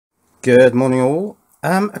Good morning all.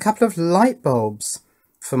 A couple of light bulbs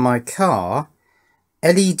for my car,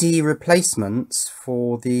 LED replacements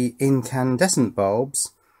for the incandescent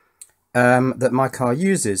bulbs that my car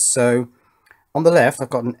uses. So on the left I've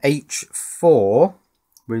got an H4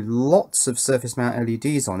 with lots of surface mount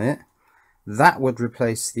LEDs on it. That would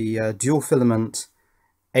replace the dual filament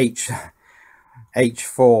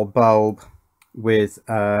H4 bulb with,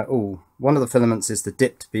 one of the filaments is the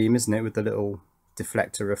dipped beam, isn't it, with the little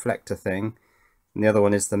deflector reflector thing, and the other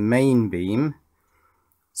one is the main beam.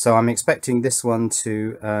 So I'm expecting this one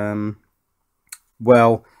to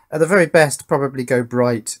well, at the very best probably go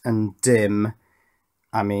bright and dim.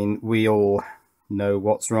 I mean, we all know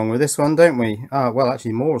what's wrong with this one, don't we? Well,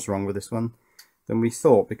 actually more is wrong with this one than we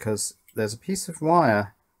thought, because there's a piece of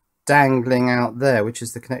wire dangling out there, which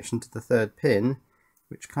is the connection to the third pin,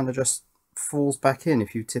 which kind of just falls back in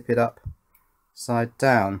if you tip it upside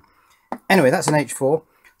down. Anyway, that's an H4.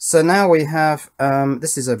 So now we have,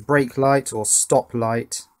 this is a brake light or stop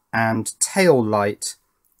light and tail light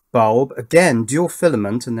bulb. Again, dual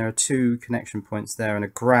filament, and there are two connection points there and a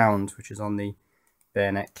ground, which is on the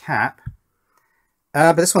bayonet cap.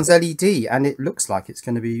 But this one's LED, and it looks like it's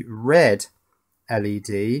going to be red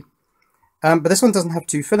LED. But this one doesn't have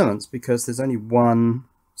two filaments because there's only one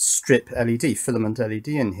strip LED, filament LED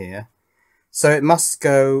in here. So it must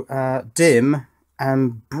go dim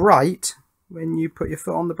and bright when you put your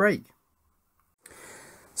foot on the brake.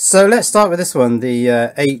 So let's start with this one, the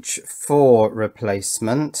H4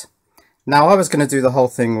 replacement. Now I was going to do the whole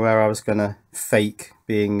thing where I was going to fake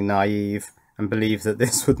being naive and believe that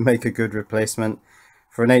this would make a good replacement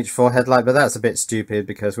for an H4 headlight, but that's a bit stupid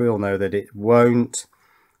because we all know that it won't.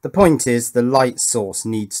 The point is the light source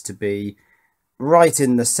needs to be right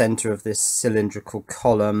in the center of this cylindrical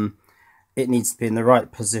column. It needs to be in the right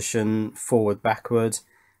position, forward, backward.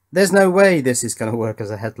 There's no way this is going to work as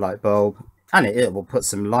a headlight bulb, and it will put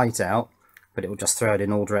some light out, but it will just throw it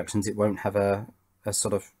in all directions. It won't have a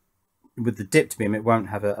sort of, with the dipped beam, it won't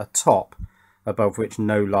have a top above which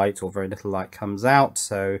no light or very little light comes out.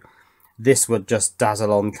 So this would just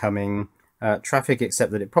dazzle oncoming traffic,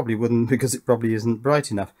 except that it probably wouldn't because it probably isn't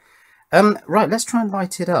bright enough. Right, let's try and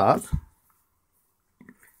light it up,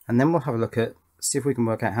 and then we'll have a look at, see if we can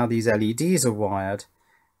work out how these LEDs are wired.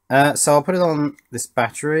 So I'll put it on this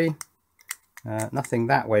battery, nothing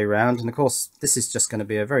that way round, and of course this is just going to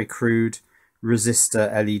be a very crude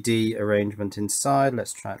resistor LED arrangement inside.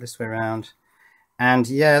 Let's try it this way around, and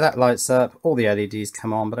yeah, that lights up, all the LEDs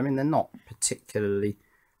come on, but I mean they're not particularly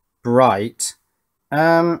bright.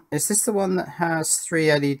 Is this the one that has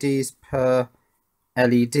 3 LEDs per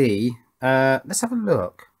LED? Let's have a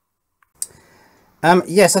look.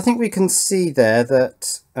 Yes, I think we can see there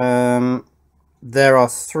that there are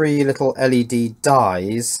 3 little LED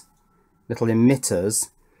dies, little emitters,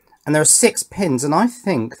 and there are 6 pins, and I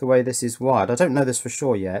think the way this is wired, I don't know this for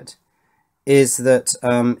sure yet, is that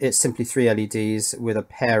it's simply 3 LEDs with a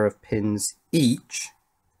pair of pins each.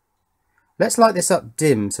 Let's light this up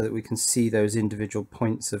dim so that we can see those individual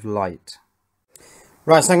points of light.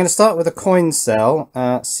 Right, so I'm going to start with a coin cell,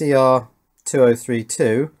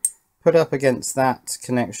 CR2032, put up against that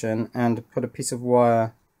connection and put a piece of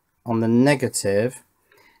wire on the negative,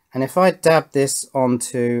 and if I dab this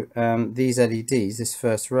onto these LEDs, this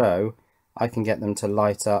first row, I can get them to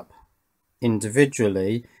light up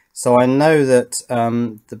individually. So I know that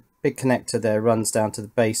the big connector there runs down to the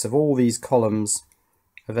base of all these columns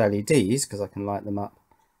of LEDs, because I can light them up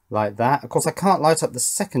like that. Of course I can't light up the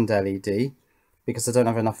second LED because I don't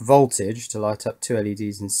have enough voltage to light up 2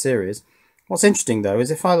 LEDs in series. What's interesting though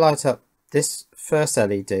is if I light up this first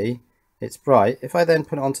LED, it's bright. If I then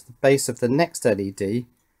put it onto the base of the next LED,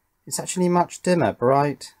 it's actually much dimmer.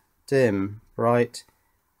 Bright, dim, bright,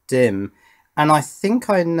 dim. And I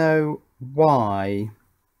think I know why.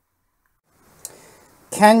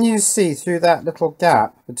 Can you see through that little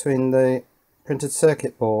gap between the printed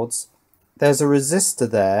circuit boards? There's a resistor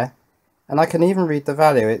there, and I can even read the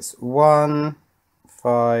value. It's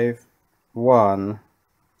 151.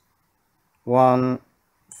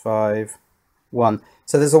 151.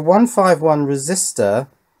 So there's a 151 resistor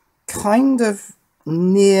kind of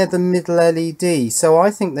near the middle LED. So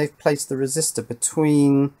I think they've placed the resistor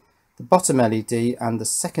between the bottom LED and the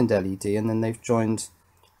second LED, and then they've joined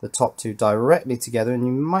the top two directly together, and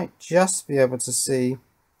you might just be able to see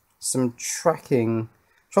some tracking.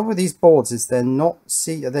 The trouble with these boards is they're not,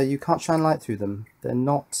 you can't shine light through them. They're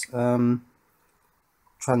not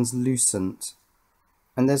translucent.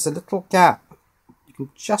 And there's a little gap. You can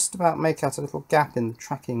just about make out a little gap in the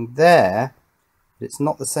tracking there, but it's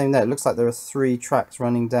not the same there. It looks like there are 3 tracks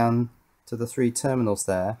running down to the 3 terminals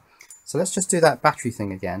there. So let's just do that battery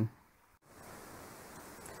thing again.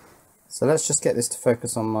 So let's just get this to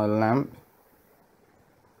focus on my lamp.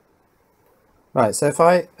 Right, so if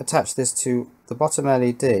I attach this to the bottom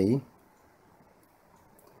LED,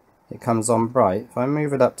 it comes on bright. If I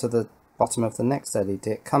move it up to the bottom of the next LED,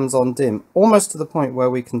 it comes on dim, almost to the point where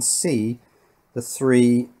we can see the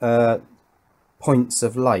 3 points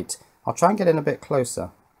of light. I'll try and get in a bit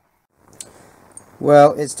closer.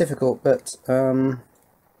 Well, it's difficult, but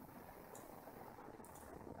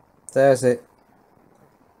there's it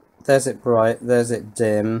bright, there's it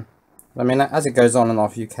dim. I mean, as it goes on and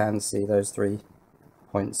off, you can see those 3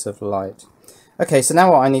 points of light. Okay, so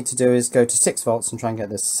now what I need to do is go to 6 volts and try and get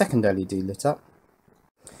this second LED lit up.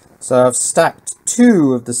 So I've stacked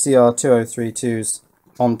 2 of the CR2032s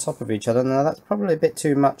on top of each other. Now that's probably a bit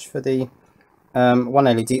too much for the one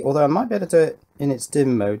LED, although I might be able to do it in its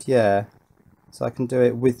dim mode, yeah. So I can do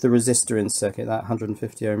it with the resistor in circuit, that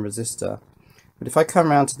 150 ohm resistor. But if I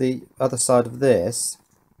come around to the other side of this,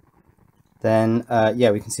 then yeah,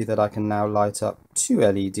 we can see that I can now light up 2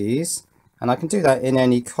 LEDs, and I can do that in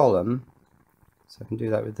any column. So I can do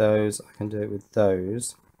that with those, I can do it with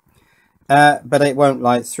those. But it won't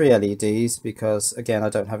light 3 LEDs because, again, I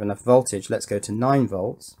don't have enough voltage. Let's go to 9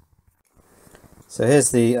 volts. So here's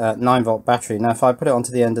the 9 volt battery. Now if I put it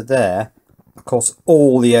onto the end of there, of course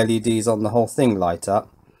all the LEDs on the whole thing light up,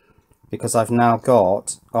 because I've now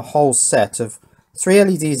got a whole set of 3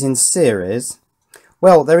 LEDs in series.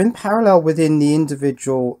 Well, they're in parallel within the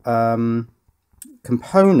individual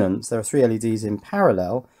components. There are 3 LEDs in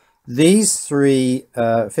parallel. These 3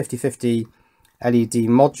 50/50 LED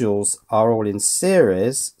modules are all in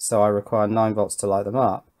series, so I require 9 volts to light them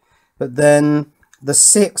up. But then the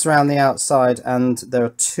 6 around the outside, and there are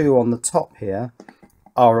 2 on the top here,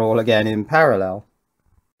 are all again in parallel.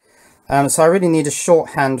 So I really need a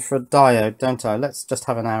shorthand for a diode, don't I? Let's just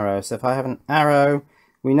have an arrow. So if I have an arrow,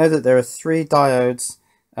 we know that there are 3 diodes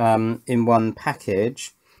in one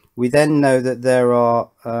package. We then know that there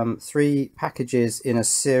are 3 packages in a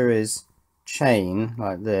series chain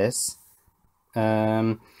like this.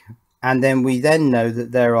 And then we then know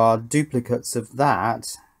that there are duplicates of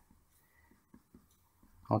that.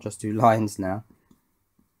 I'll just do lines now.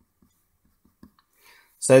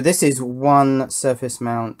 So this is one surface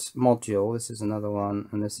mount module, this is another one,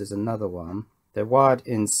 and this is another one. They're wired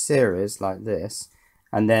in series like this,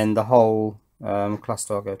 and then the whole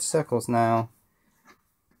cluster, I'll go to circles now.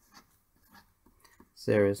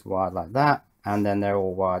 Series wired like that, and then they're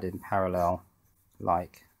all wired in parallel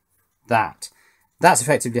like that. That's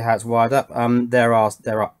effectively how it's wired up. There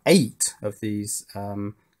are 8 of these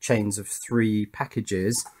chains of 3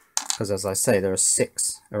 packages, because as I say, there are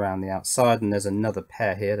 6 around the outside, and there's another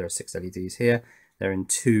pair here. There are 6 LEDs here. They're in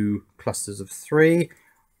 2 clusters of 3.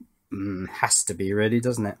 Has to be, really,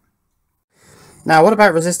 doesn't it? Now, what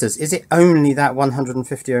about resistors? Is it only that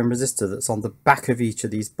 150 ohm resistor that's on the back of each of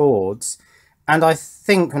these boards? And I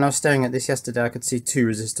think when I was staring at this yesterday, I could see 2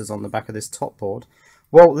 resistors on the back of this top board.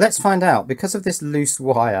 Well, let's find out. Because of this loose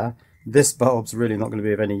wire, this bulb's really not going to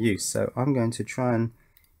be of any use. So I'm going to try and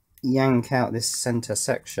yank out this center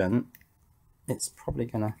section. It's probably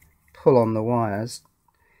going to pull on the wires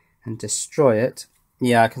and destroy it.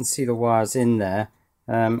 Yeah, I can see the wires in there.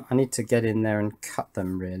 I need to get in there and cut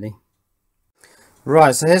them, really.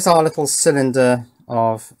 Right, so here's our little cylinder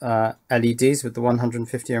of LEDs with the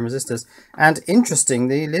 150 ohm resistors. And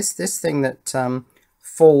interestingly, this thing that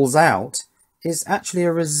falls out is actually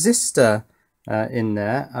a resistor in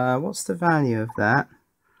there. What's the value of that?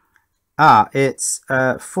 It's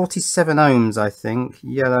 47 ohms, I think.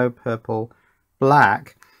 Yellow, purple,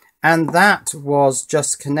 black. And that was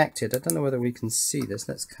just connected. I don't know whether we can see this.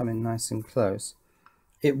 Let's come in nice and close.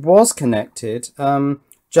 It was connected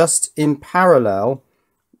just in parallel.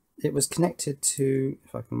 It was connected to,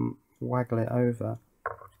 if I can waggle it over,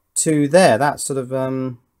 to there. That sort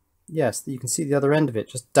of, yes, you can see the other end of it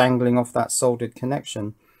just dangling off that soldered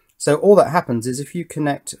connection. So all that happens is if you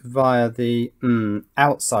connect via the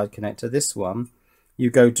outside connector, this one,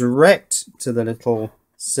 you go direct to the little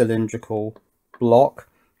cylindrical block.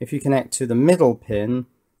 If you connect to the middle pin,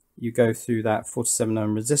 you go through that 47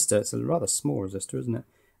 ohm resistor. It's a rather small resistor, isn't it?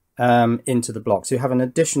 Into the block. So you have an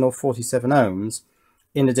additional 47 ohms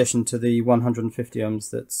in addition to the 150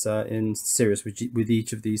 ohms that's in series with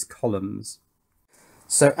each of these columns.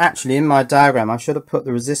 So actually in my diagram I should have put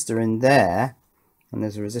the resistor in there, and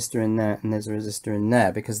there's a resistor in there, and there's a resistor in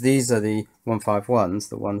there, because these are the 151s,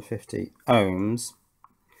 the 150 ohms,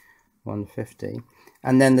 150,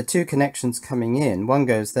 and then the 2 connections coming in, one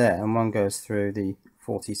goes there and one goes through the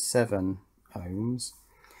 47 ohms,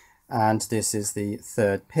 and this is the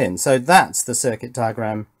 3rd pin. So that's the circuit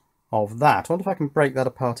diagram of that. I wonder if I can break that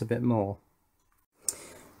apart a bit more.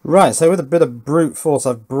 Right, so with a bit of brute force,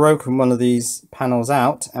 I've broken one of these panels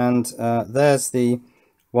out, and there's the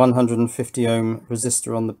 150 ohm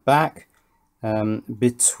resistor on the back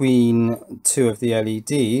between two of the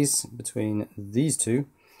LEDs, between these two.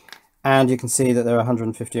 And you can see that there are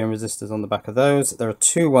 150 ohm resistors on the back of those. There are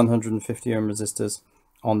two 150 ohm resistors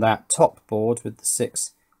on that top board with the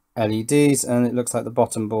 6 LEDs, and it looks like the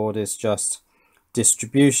bottom board is just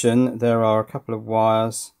distribution. There are a couple of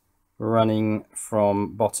wires running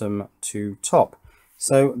from bottom to top.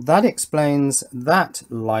 So that explains that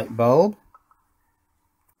light bulb.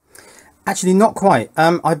 Actually, not quite.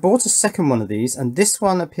 I bought a second one of these, and this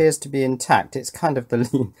one appears to be intact. It's kind of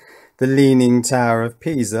the Leaning Tower of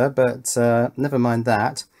Pisa, but never mind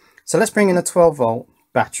that. So let's bring in a 12-volt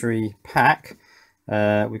battery pack.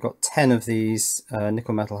 We've got 10 of these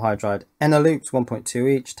nickel metal hydride loops, 1.2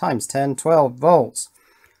 each, times 10, 12 volts.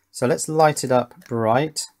 So let's light it up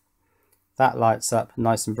bright. That lights up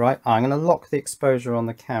nice and bright. I'm going to lock the exposure on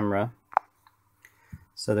the camera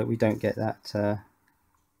so that we don't get that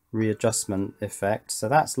readjustment effect. So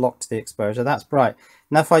that's locked to the exposure. That's bright.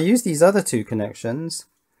 Now if I use these other two connections,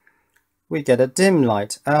 we get a dim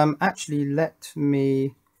light. Actually, let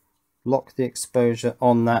me lock the exposure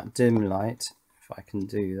on that dim light, if I can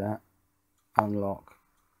do that. Unlock,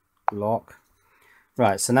 lock.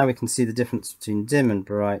 Right, so now we can see the difference between dim and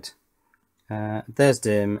bright. There's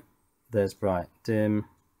dim, there's bright. Dim,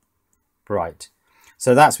 bright.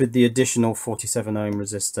 So that's with the additional 47 ohm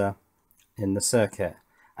resistor in the circuit.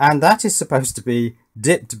 And that is supposed to be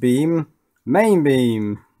dipped beam, main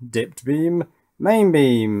beam, dipped beam, main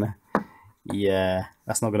beam. Yeah,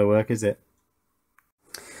 that's not going to work, is it?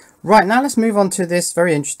 Right, now let's move on to this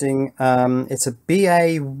very interesting, it's a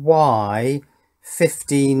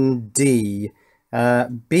BAY15D.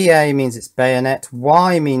 BA means it's bayonet,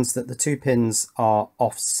 Y means that the two pins are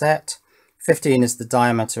offset, 15 is the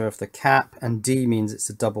diameter of the cap, and D means it's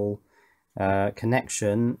a double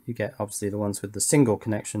connection. You get obviously the ones with the single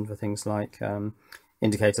connection for things like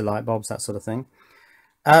indicator light bulbs, that sort of thing.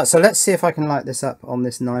 So let's see if I can light this up on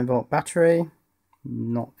this 9-volt battery.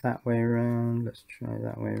 Not that way around. Let's try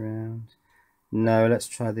that way around. No, let's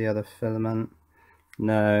try the other filament.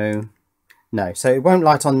 No. No, so it won't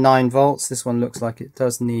light on 9 volts. This one looks like it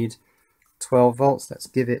does need 12 volts. Let's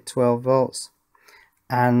give it 12 volts.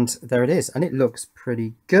 And there it is. And it looks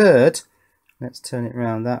pretty good. Let's turn it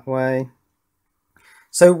around that way.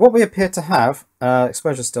 So what we appear to have,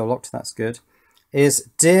 exposure still locked, that's good,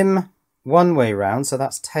 is dim one way round, so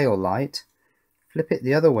that's tail light. Flip it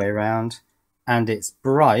the other way around, and it's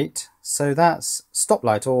bright, so that's stop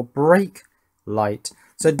light or brake light.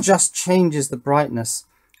 So it just changes the brightness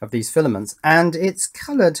of these filaments, and it's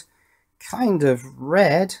coloured kind of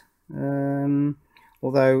red,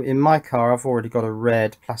 although in my car I've already got a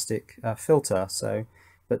red plastic filter, so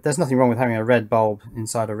but there's nothing wrong with having a red bulb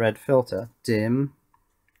inside a red filter. Dim,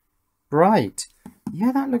 bright.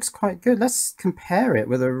 Yeah, that looks quite good. Let's compare it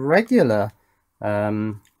with a regular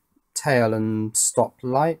tail and stop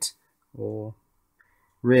light, or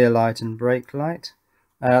rear light and brake light.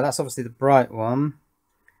 That's obviously the bright one,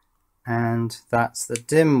 and that's the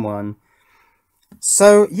dim one.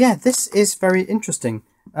 So yeah, this is very interesting.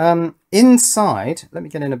 Inside, let me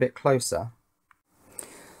get in a bit closer.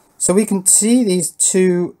 So we can see these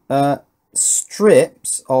two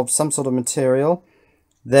strips of some sort of material.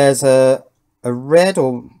 There's a red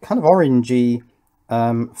or kind of orangey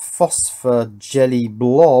phosphor jelly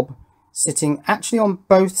blob sitting actually on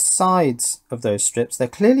both sides of those strips. They're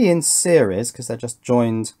clearly in series because they're just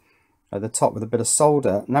joined at the top with a bit of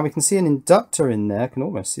solder. Now we can see an inductor in there. I can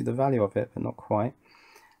almost see the value of it, but not quite.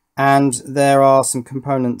 And there are some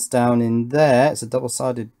components down in there. It's a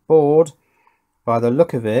double-sided board by the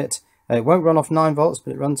look of it. It won't run off 9 volts,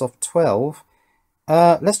 but it runs off 12.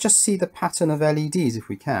 Let's just see the pattern of LEDs if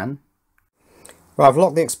we can. Right, I've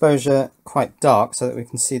locked the exposure quite dark so that we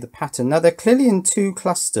can see the pattern. Now they're clearly in two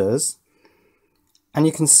clusters, and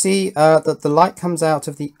you can see that the light comes out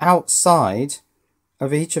of the outside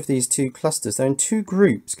of each of these two clusters. They're in two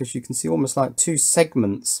groups because you can see almost like two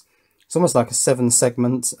segments. It's almost like a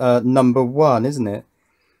 7-segment number 1, isn't it?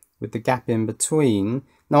 With the gap in between.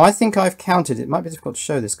 Now I think I've counted, it might be difficult to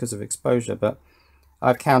show this because of exposure, but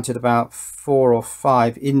I've counted about 4 or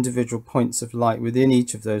 5 individual points of light within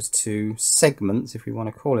each of those two segments, if we want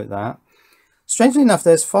to call it that. Strangely enough,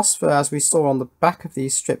 there's phosphor, as we saw on the back of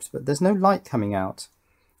these strips, but there's no light coming out,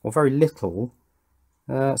 or very little.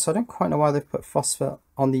 So I don't quite know why they've put phosphor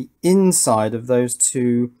on the inside of those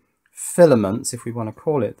two filaments, if we want to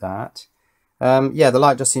call it that. Yeah, the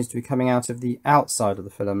light just seems to be coming out of the outside of the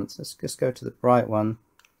filaments. Let's just go to the bright one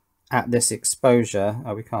at this exposure.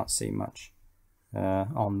 Oh, we can't see much.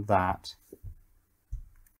 on that.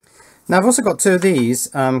 Now I've also got two of these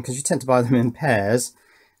because you tend to buy them in pairs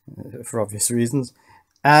for obvious reasons.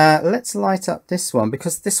 Let's light up this one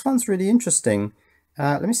because this one's really interesting.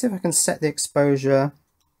 Let me see if I can set the exposure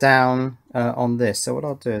down on this. So what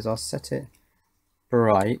I'll do is I'll set it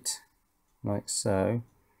bright like so,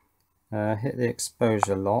 hit the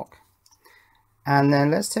exposure lock, and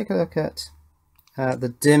then let's take a look at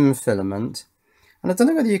the dim filament. And I don't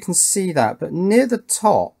know whether you can see that, but near the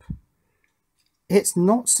top it's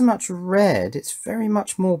not so much red, it's very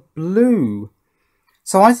much more blue.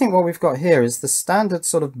 So I think what we've got here is the standard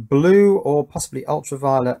sort of blue or possibly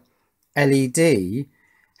ultraviolet LED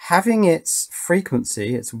having its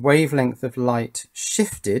frequency, its wavelength of light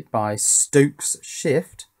shifted by Stokes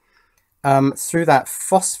shift through that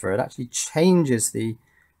phosphor. It actually changes the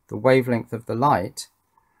wavelength of the light.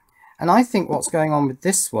 And I think what's going on with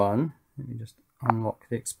this one, let me just unlock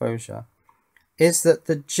the exposure, is that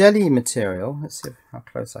the jelly material, let's see how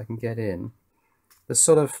close I can get in, the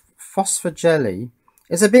sort of phosphor jelly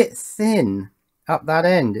is a bit thin up that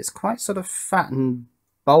end. It's quite sort of fat and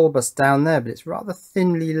bulbous down there, but it's rather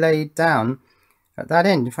thinly laid down at that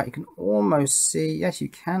end. In fact, you can almost see, yes you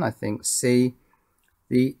can, I think, see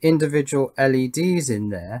the individual LEDs in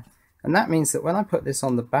there. And that means that when I put this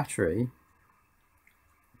on the battery,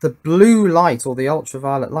 the blue light or the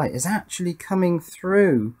ultraviolet light is actually coming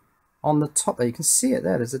through on the top there. You can see it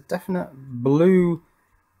there. There's a definite blue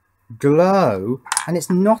glow, and it's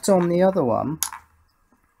not on the other one.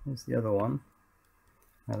 Here's the other one.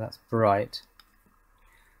 Now that's bright.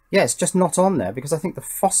 Yeah, it's just not on there because I think the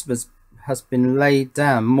phosphorus has been laid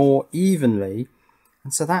down more evenly,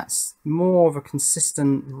 and so that's more of a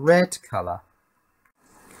consistent red colour.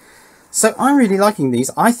 So I'm really liking these.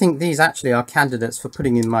 I think these actually are candidates for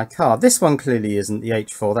putting in my car. This one clearly isn't, the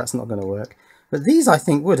H4, that's not going to work. But these I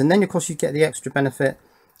think would, and then of course you get the extra benefit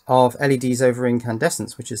of LEDs over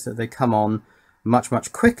incandescence, which is that they come on much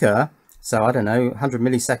quicker. So I don't know, 100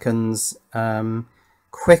 milliseconds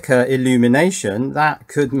quicker illumination. That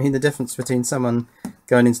could mean the difference between someone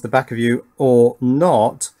going into the back of you or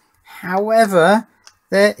not. However,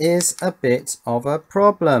 there is a bit of a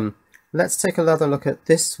problem. Let's take another look at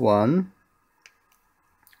this one.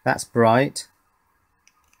 That's bright.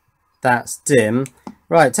 That's dim.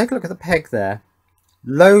 Right, take a look at the peg there.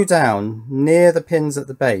 Low down, near the pins at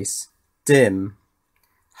the base, dim.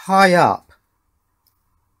 High up,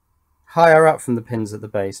 higher up from the pins at the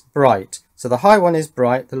base, bright. So the high one is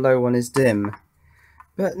bright, the low one is dim.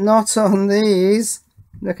 But not on these.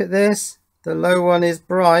 Look at this. The low one is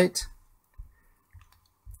bright.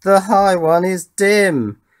 The high one is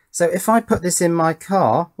dim. So if I put this in my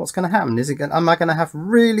car, what's going to happen? Am I going to have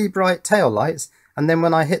really bright tail lights, and then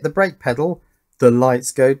when I hit the brake pedal, the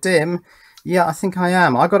lights go dim? Yeah, I think I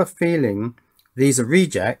am. I got a feeling these are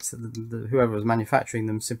rejects. Whoever was manufacturing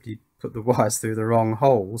them simply put the wires through the wrong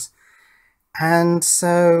holes. And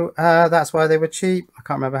so that's why they were cheap. I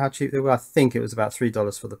can't remember how cheap they were. I think it was about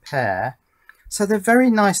 $3 for the pair. So they're very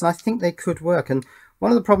nice, and I think they could work. And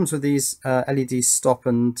one of the problems with these LED stop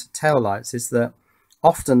and tail lights is that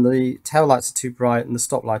often the tail lights are too bright and the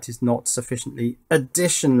stop light is not sufficiently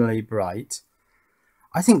additionally bright.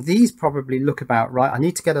 I think these probably look about right. I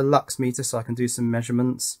need to get a lux meter so I can do some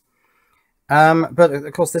measurements. But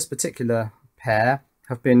of course this particular pair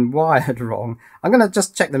have been wired wrong. I'm going to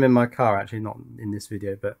just check them in my car, actually not in this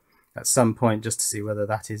video, but at some point, just to see whether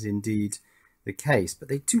that is indeed the case. But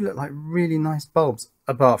they do look like really nice bulbs,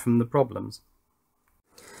 apart from the problems.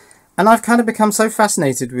 And I've kind of become so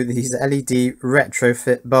fascinated with these LED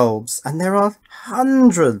retrofit bulbs, and there are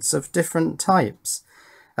hundreds of different types.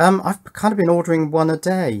 I've kind of been ordering one a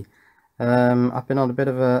day. I've been on a bit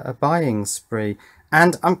of a buying spree,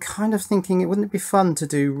 and I'm kind of thinking, wouldn't it be fun to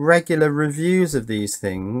do regular reviews of these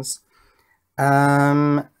things?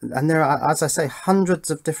 And there are, as I say, hundreds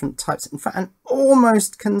of different types. In fact, I'm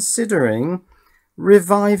almost considering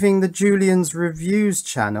reviving the Julian's Reviews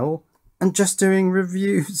channel and just doing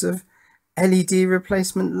reviews of LED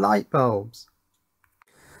replacement light bulbs.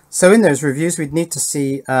 So in those reviews we'd need to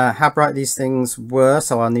see how bright these things were,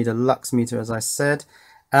 so I'll need a lux meter as I said,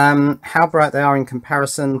 how bright they are in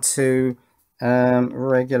comparison to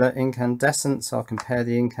regular incandescent, so I'll compare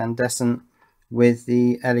the incandescent with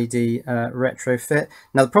the LED retrofit.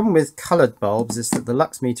 Now the problem with coloured bulbs is that the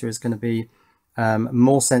lux meter is going to be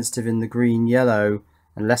more sensitive in the green, yellow,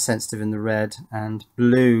 and less sensitive in the red and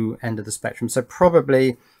blue end of the spectrum. So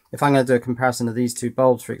probably if I'm going to do a comparison of these two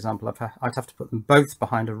bulbs, for example, I'd have to put them both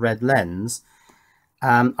behind a red lens.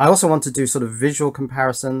 I also want to do sort of visual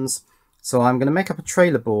comparisons. So I'm going to make up a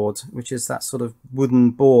trailer board, which is that sort of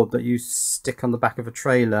wooden board that you stick on the back of a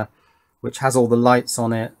trailer which has all the lights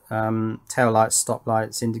on it, tail lights, stop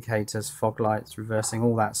lights, indicators, fog lights, reversing,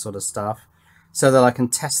 all that sort of stuff, so that I can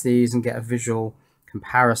test these and get a visual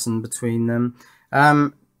comparison between them.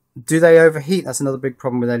 Do they overheat? That's another big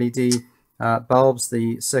problem with LED bulbs.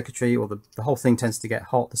 The circuitry, or the whole thing, tends to get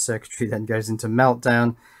hot. The circuitry then goes into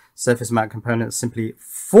meltdown. Surface mount components simply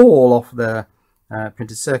fall off the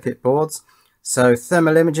printed circuit boards. So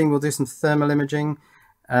thermal imaging, we'll do some thermal imaging.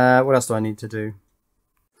 What else do I need to do?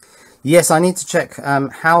 Yes, I need to check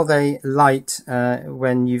how they light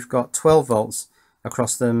when you've got 12 volts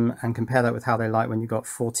across them, and compare that with how they light when you've got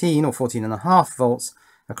 14 or 14.5 volts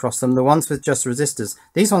across them. The ones with just resistors,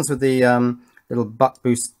 these ones with the little buck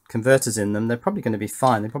boost converters in them, they're probably going to be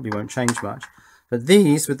fine. They probably won't change much. But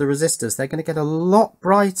these with the resistors, they're going to get a lot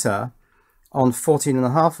brighter on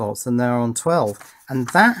 14.5 volts than they are on 12. And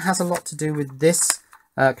that has a lot to do with this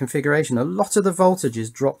configuration. A lot of the voltage is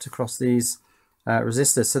dropped across these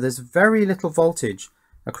resistors. So there's very little voltage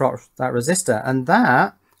across that resistor. And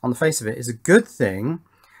that, on the face of it, is a good thing.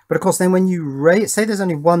 But of course, then when you raise, say there's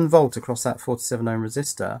only 1 volt across that 47 ohm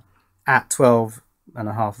resistor at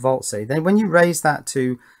 12.5 volts, say, then when you raise that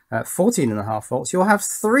to 14.5 volts, you'll have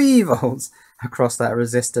 3 volts across that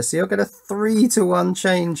resistor. So you'll get a 3-to-1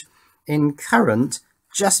 change in current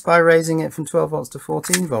just by raising it from 12 volts to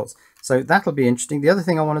 14 volts. So that'll be interesting. The other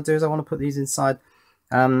thing I want to do is I want to put these inside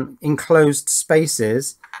enclosed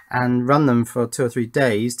spaces and run them for 2 or 3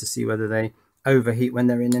 days to see whether they overheat when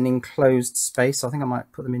they're in an enclosed space. So I think I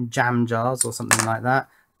might put them in jam jars or something like that.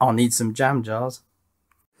 I'll need some jam jars.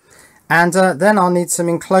 And then I'll need some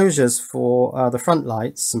enclosures for the front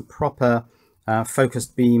lights, some proper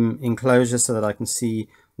focused beam enclosures, so that I can see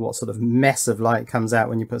what sort of mess of light comes out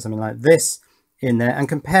when you put something like this in there, and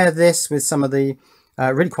compare this with some of the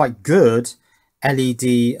really quite good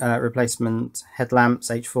LED replacement headlamps,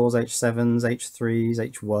 H4s, H7s, H3s,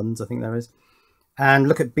 H1s, I think there is, and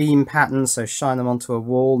look at beam patterns, so shine them onto a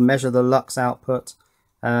wall, measure the lux output.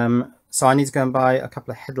 So I need to go and buy a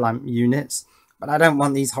couple of headlamp units, but I don't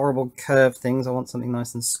want these horrible curved things. I want something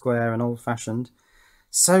nice and square and old-fashioned.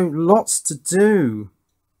 So lots to do.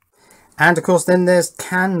 And of course then there's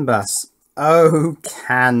CAN bus. Oh,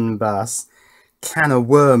 CAN bus. Can of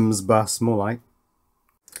worms bus, more like.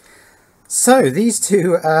 So these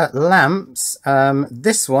two lamps,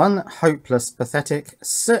 this one, hopeless, pathetic,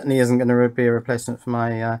 certainly isn't going to be a replacement for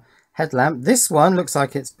my headlamp. This one looks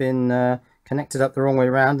like it's been connected up the wrong way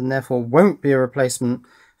around, and therefore won't be a replacement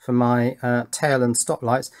for my tail and stop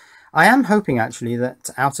lights. I am hoping actually that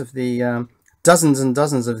out of the dozens and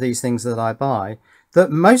dozens of these things that I buy, that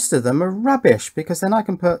most of them are rubbish, because then I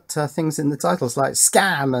can put things in the titles like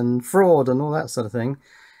scam and fraud and all that sort of thing,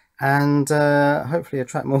 and hopefully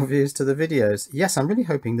attract more views to the videos. Yes, I'm really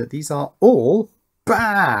hoping that these are all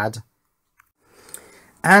bad.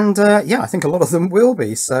 And yeah, I think a lot of them will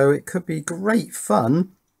be, so it could be great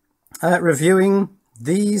fun reviewing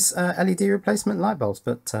these LED replacement light bulbs.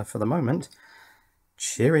 But for the moment,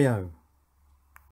 cheerio.